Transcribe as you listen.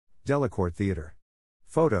Delacorte Theater.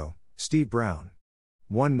 Photo, Steve Brown.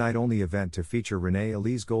 One night only event to feature Renee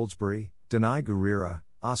Elise Goldsberry, Danai Gurira,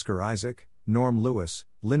 Oscar Isaac, Norm Lewis,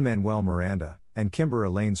 Lin-Manuel Miranda, and Kimber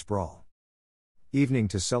Elaine Sproul. Evening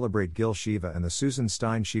to celebrate Gil Shiva and the Susan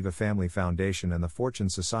Stein Shiva Family Foundation and the Fortune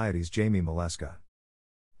Society's Jamie Maleska.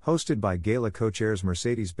 Hosted by Gala co-chairs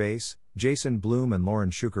Mercedes Bass, Jason Bloom and Lauren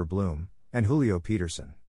Schuker Bloom, and Julio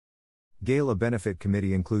Peterson. Gala Benefit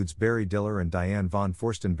Committee includes Barry Diller and Diane von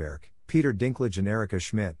Forstenberg, Peter Dinklage and Erica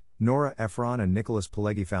Schmidt, Nora Ephron and Nicholas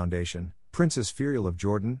Pileggi Foundation, Princess Furiel of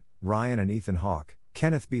Jordan, Ryan and Ethan Hawke,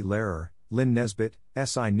 Kenneth B. Lehrer, Lynn Nesbitt,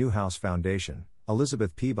 S.I. Newhouse Foundation,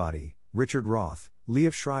 Elizabeth Peabody, Richard Roth,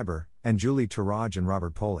 Liev Schreiber, and Julie Taraj and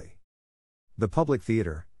Robert Poley. The Public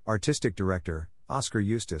Theater, Artistic Director, Oscar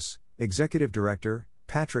Eustace, Executive Director,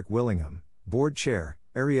 Patrick Willingham, Board Chair,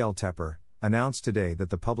 Ariel Tepper, announced today that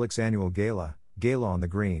the Public's annual gala, Gala on the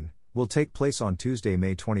Green, will take place on Tuesday,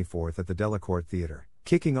 May 24th at the Delacorte Theater,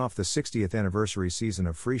 kicking off the 60th anniversary season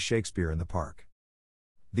of Free Shakespeare in the Park.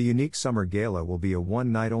 The unique summer gala will be a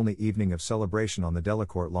one-night-only evening of celebration on the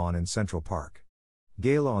Delacorte lawn in Central Park.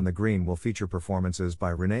 Gala on the Green will feature performances by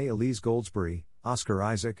Renee Elise Goldsberry, Oscar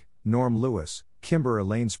Isaac, Norm Lewis, Kimber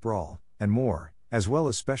Elaine Sproul, and more, as well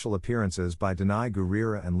as special appearances by Danai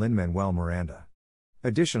Gurira and Lin-Manuel Miranda.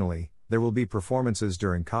 Additionally, there will be performances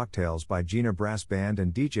during cocktails by Gina Brass Band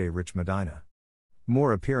and DJ Rich Medina.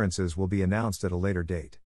 More appearances will be announced at a later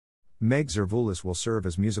date. Meg Zervoulis will serve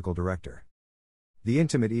as musical director. The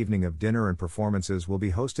intimate evening of dinner and performances will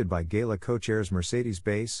be hosted by Gala co-chairs Mercedes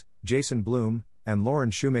Bass, Jason Bloom, and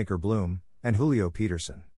Lauren Shoemaker Bloom, and Julio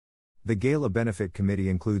Peterson. The Gala Benefit Committee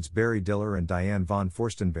includes Barry Diller and Diane von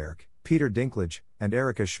Forstenberg, Peter Dinklage, and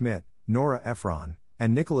Erica Schmidt, Nora Ephron,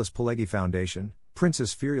 and Nicholas Pileggi Foundation,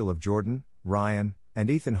 Princess Furiel of Jordan, Ryan, and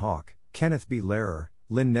Ethan Hawke, Kenneth B. Lehrer,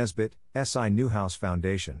 Lynn Nesbitt, S.I. Newhouse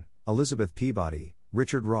Foundation, Elizabeth Peabody,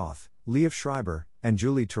 Richard Roth, Liev Schreiber, and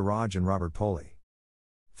Julie Taraj and Robert Poley.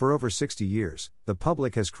 For over 60 years, the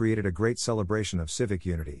Public has created a great celebration of civic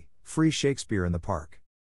unity, Free Shakespeare in the Park.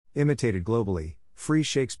 Imitated globally, Free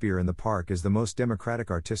Shakespeare in the Park is the most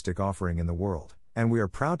democratic artistic offering in the world, and we are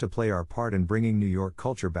proud to play our part in bringing New York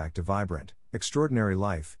culture back to vibrant, extraordinary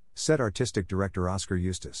life, said Artistic Director Oscar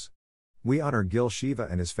Eustace. We honor Gil Shiva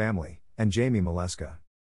and his family, and Jamie Maleska.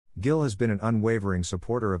 Gil has been an unwavering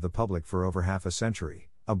supporter of the Public for over half a century,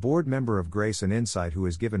 a board member of Grace and Insight who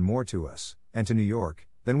has given more to us, and to New York,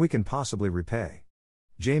 than we can possibly repay.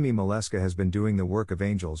 Jamie Maleska has been doing the work of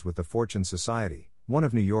angels with the Fortune Society, one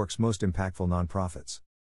of New York's most impactful nonprofits.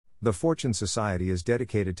 The Fortune Society is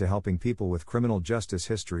dedicated to helping people with criminal justice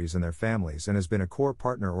histories and their families and has been a core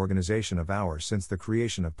partner organization of ours since the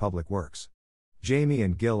creation of Public Works. Jamie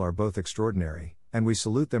and Gil are both extraordinary, and we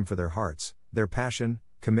salute them for their hearts, their passion,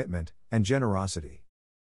 commitment, and generosity.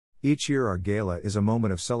 Each year our gala is a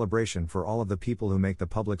moment of celebration for all of the people who make the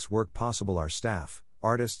Public's work possible: our staff,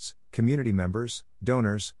 artists, community members,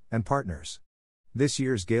 donors, and partners. This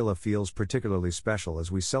year's gala feels particularly special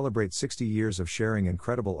as we celebrate 60 years of sharing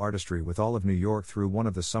incredible artistry with all of New York through one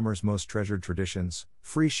of the summer's most treasured traditions,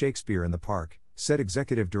 Free Shakespeare in the Park, said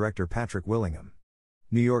Executive Director Patrick Willingham.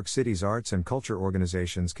 New York City's arts and culture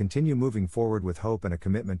organizations continue moving forward with hope and a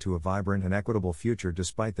commitment to a vibrant and equitable future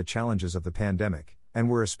despite the challenges of the pandemic, and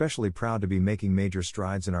we're especially proud to be making major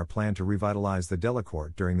strides in our plan to revitalize the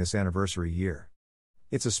Delacorte during this anniversary year.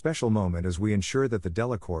 It's a special moment as we ensure that the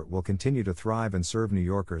Delacorte will continue to thrive and serve New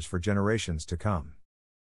Yorkers for generations to come.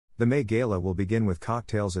 The May Gala will begin with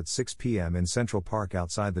cocktails at 6 p.m. in Central Park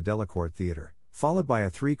outside the Delacorte Theater, followed by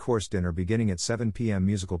a 3-course dinner beginning at 7 p.m.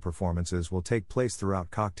 Musical performances will take place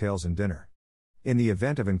throughout cocktails and dinner. In the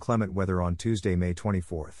event of inclement weather on Tuesday, May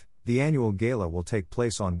 24th, the annual gala will take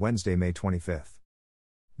place on Wednesday, May 25th.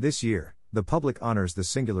 This year, the Public honors the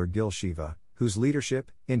singular Gil Shiva, whose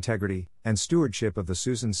leadership, integrity, and stewardship of the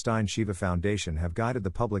Susan Stein Shiva Foundation have guided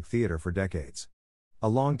the Public Theater for decades. A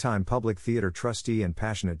longtime Public Theater trustee and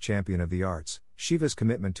passionate champion of the arts, Shiva's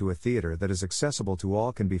commitment to a theater that is accessible to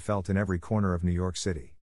all can be felt in every corner of New York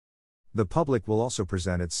City. The Public will also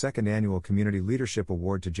present its second annual Community Leadership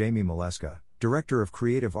Award to Jamie Maleska, Director of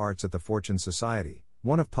Creative Arts at the Fortune Society,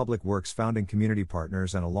 one of Public Works' founding community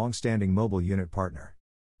partners and a long-standing mobile unit partner.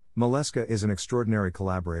 Maleska is an extraordinary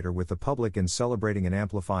collaborator with the Public in celebrating and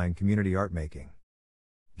amplifying community art making.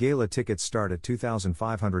 Gala tickets start at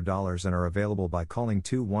 $2,500 and are available by calling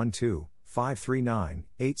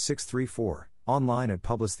 212-539-8634, online at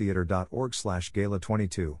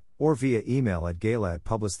publistheater.org/gala22, or via email at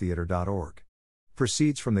gala@publistheater.org.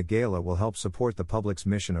 Proceeds from the gala will help support the Public's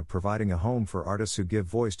mission of providing a home for artists who give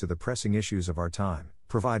voice to the pressing issues of our time,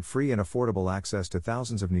 provide free and affordable access to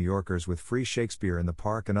thousands of New Yorkers with free Shakespeare in the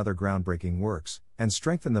Park and other groundbreaking works, and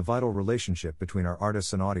strengthen the vital relationship between our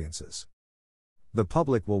artists and audiences. The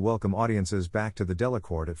public will welcome audiences back to the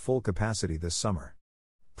Delacorte at full capacity this summer.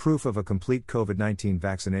 Proof of a complete COVID-19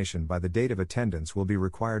 vaccination by the date of attendance will be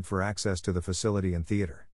required for access to the facility and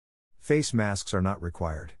theater. Face masks are not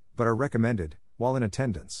required, but are recommended, while in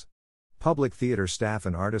attendance. Public theater staff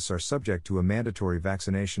and artists are subject to a mandatory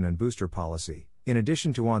vaccination and booster policy, in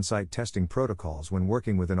addition to on-site testing protocols when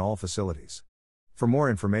working within all facilities. For more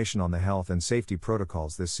information on the health and safety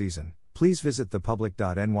protocols this season, please visit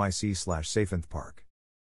thepublic.nyc/safenthpark.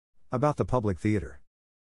 About the Public Theater.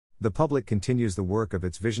 The Public continues the work of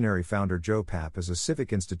its visionary founder Joe Papp as a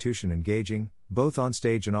civic institution engaging, both on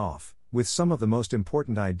stage and off, with some of the most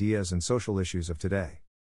important ideas and social issues of today.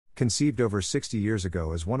 Conceived over 60 years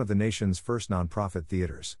ago as one of the nation's first nonprofit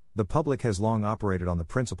theaters, the Public has long operated on the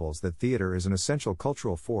principles that theater is an essential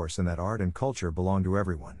cultural force and that art and culture belong to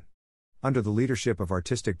everyone. Under the leadership of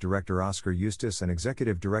Artistic Director Oscar Eustis and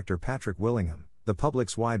Executive Director Patrick Willingham, the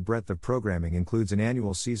Public's wide breadth of programming includes an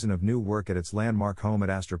annual season of new work at its landmark home at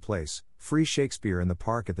Astor Place, free Shakespeare in the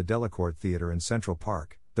Park at the Delacorte Theater in Central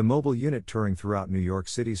Park, the mobile unit touring throughout New York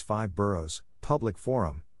City's 5 boroughs, Public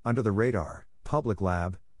Forum, Under the Radar, Public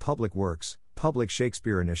Lab, Public Works, Public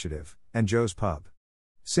Shakespeare Initiative, and Joe's Pub.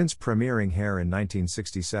 Since premiering Hair in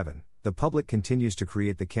 1967, the Public continues to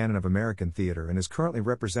create the canon of American theater and is currently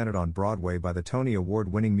represented on Broadway by the Tony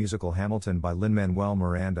Award-winning musical Hamilton by Lin-Manuel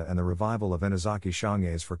Miranda and the revival of Enozaki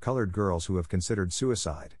Shange's For Colored Girls Who Have Considered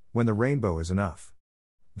Suicide, When the Rainbow Is Enough.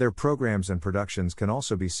 Their programs and productions can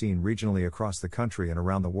also be seen regionally across the country and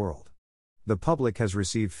around the world. The Public has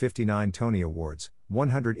received 59 Tony Awards,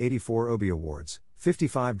 184 Obie Awards,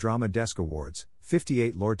 55 Drama Desk Awards,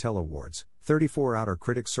 58 Lortel Awards, 34 Outer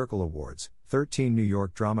Critics Circle Awards, 13 New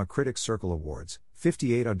York Drama Critics Circle Awards,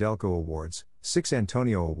 58 Audelco Awards, 6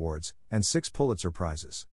 Antonio Awards, and 6 Pulitzer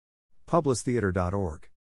Prizes. Publistheater.org.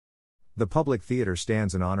 The Public Theater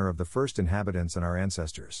stands in honor of the first inhabitants and our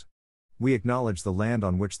ancestors. We acknowledge the land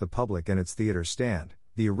on which the Public and its theaters stand,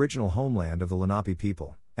 the original homeland of the Lenape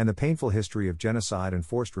people, and the painful history of genocide and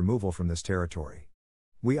forced removal from this territory.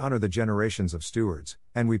 We honor the generations of stewards,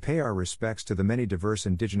 and we pay our respects to the many diverse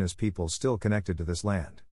indigenous peoples still connected to this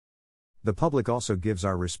land. The Public also gives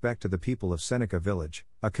our respect to the people of Seneca Village,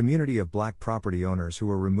 a community of black property owners who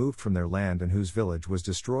were removed from their land and whose village was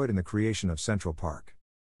destroyed in the creation of Central Park.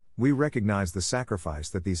 We recognize the sacrifice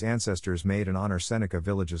that these ancestors made and honor Seneca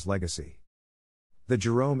Village's legacy. The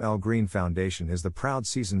Jerome L. Green Foundation is the proud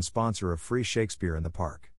season sponsor of Free Shakespeare in the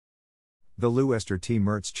Park. The Lou Esther T.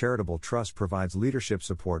 Mertz Charitable Trust provides leadership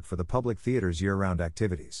support for the Public Theater's year-round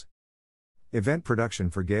activities. Event production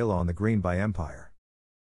for Gala on the Green by Empire.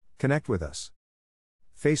 Connect with us.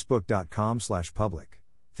 Facebook.com/Public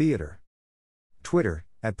Theater. Twitter,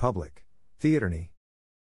 @Public Theaterny.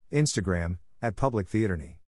 Instagram, @Public Theaterny.